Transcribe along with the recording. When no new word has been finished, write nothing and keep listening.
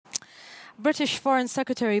British Foreign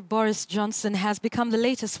Secretary Boris Johnson has become the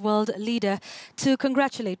latest world leader to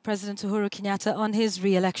congratulate President Uhuru Kenyatta on his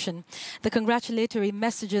re-election. The congratulatory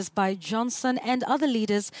messages by Johnson and other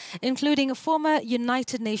leaders, including former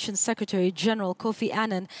United Nations Secretary General Kofi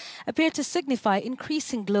Annan, appear to signify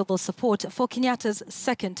increasing global support for Kenyatta's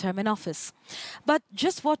second term in office. But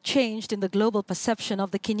just what changed in the global perception of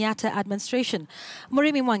the Kenyatta administration?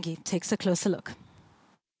 Murimi Mwangi takes a closer look.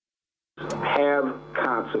 Have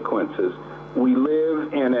consequences. We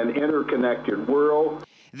live in an interconnected world.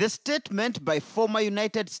 The statement by former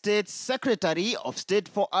United States Secretary of State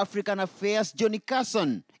for African Affairs Johnny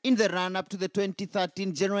Carson in the run-up to the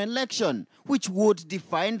 2013 general election, which would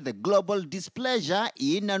define the global displeasure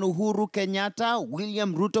in an Uhuru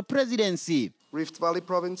Kenyatta-William Ruto presidency. Rift Valley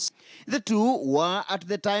province. The two were at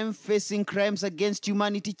the time facing crimes against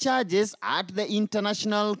humanity charges at the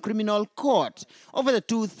International Criminal Court over the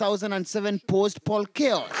 2007 post-poll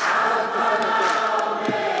chaos.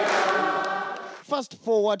 Fast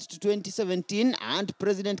forward to 2017 and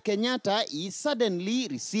President Kenyatta is suddenly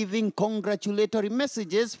receiving congratulatory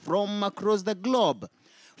messages from across the globe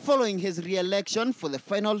following his re-election for the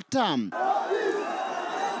final term.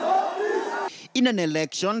 In an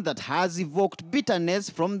election that has evoked bitterness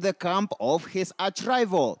from the camp of his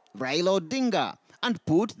arch-rival, Raila Odinga, and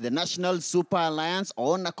put the National Super Alliance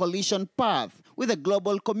on a collision path with the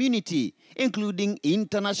global community, including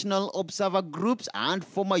international observer groups and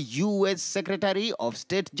former U.S. Secretary of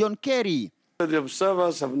State John Kerry. The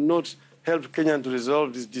observers have not helped Kenya to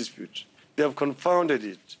resolve this dispute. They have confounded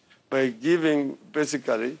it by giving,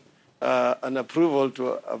 basically, an approval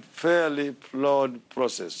to a fairly flawed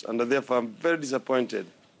process. And therefore, I'm very disappointed,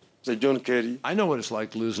 Mr. John Kerry. I know what it's like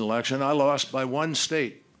to lose an election. I lost by one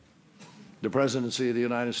state, the presidency of the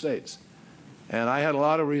United States. And I had a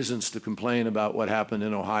lot of reasons to complain about what happened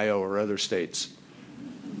in Ohio or other states.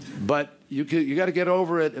 But you got to get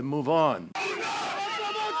over it and move on.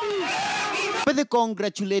 But the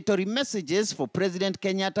congratulatory messages for President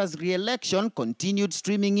Kenyatta's re-election continued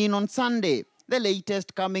streaming in on Sunday. The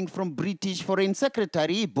latest coming from British Foreign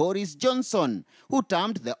Secretary Boris Johnson, who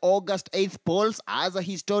termed the August 8th polls as a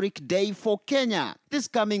historic day for Kenya. This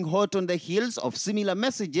coming hot on the heels of similar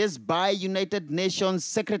messages by United Nations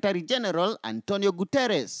Secretary General Antonio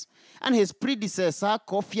Guterres and his predecessor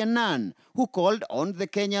Kofi Annan, who called on the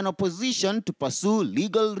Kenyan opposition to pursue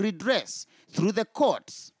legal redress through the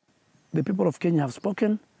courts. The people of Kenya have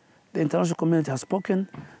spoken, the international community has spoken,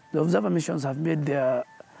 the observer missions have made their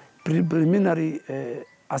preliminary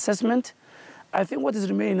assessment. I think what is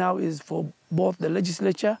remaining now is for both the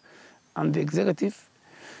legislature and the executive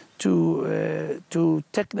to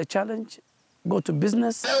take the challenge, go to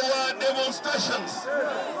business. There were demonstrations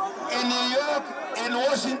in New York, in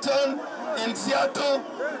Washington, in Seattle.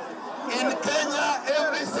 In Kenya,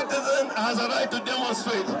 every citizen has a right to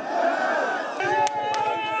demonstrate.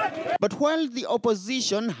 But while the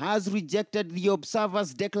opposition has rejected the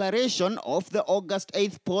observers' declaration of the August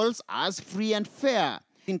 8th polls as free and fair,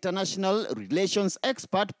 international relations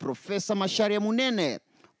expert Professor Macharia Munene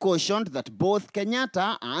cautioned that both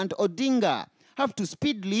Kenyatta and Odinga have to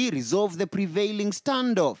speedily resolve the prevailing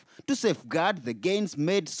standoff to safeguard the gains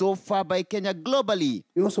made so far by Kenya globally.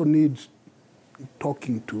 We also need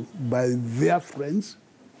talking to by their friends,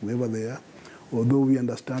 whoever they are, although we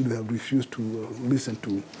understand they have refused to listen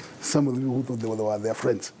to some of the people who thought they were their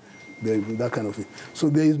friends, that kind of thing. So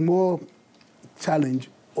there is more challenge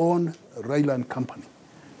on Raila and company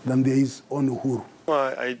than there is on Uhuru.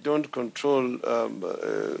 I don't control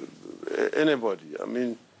anybody. I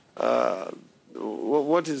mean,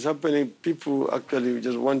 what is happening, people actually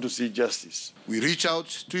just want to see justice. We reach out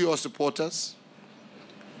to your supporters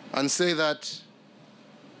and say that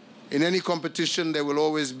in any competition there will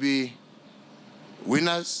always be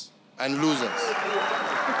winners and losers.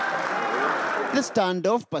 The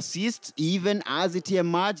standoff persists even as it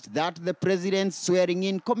emerged that the president's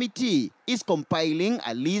swearing-in committee is compiling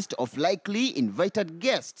a list of likely invited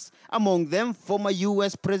guests, among them former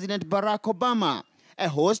U.S. President Barack Obama, a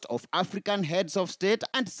host of African heads of state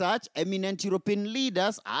and such eminent European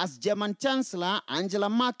leaders as German Chancellor Angela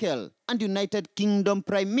Merkel and United Kingdom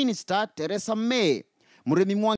Prime Minister Theresa May.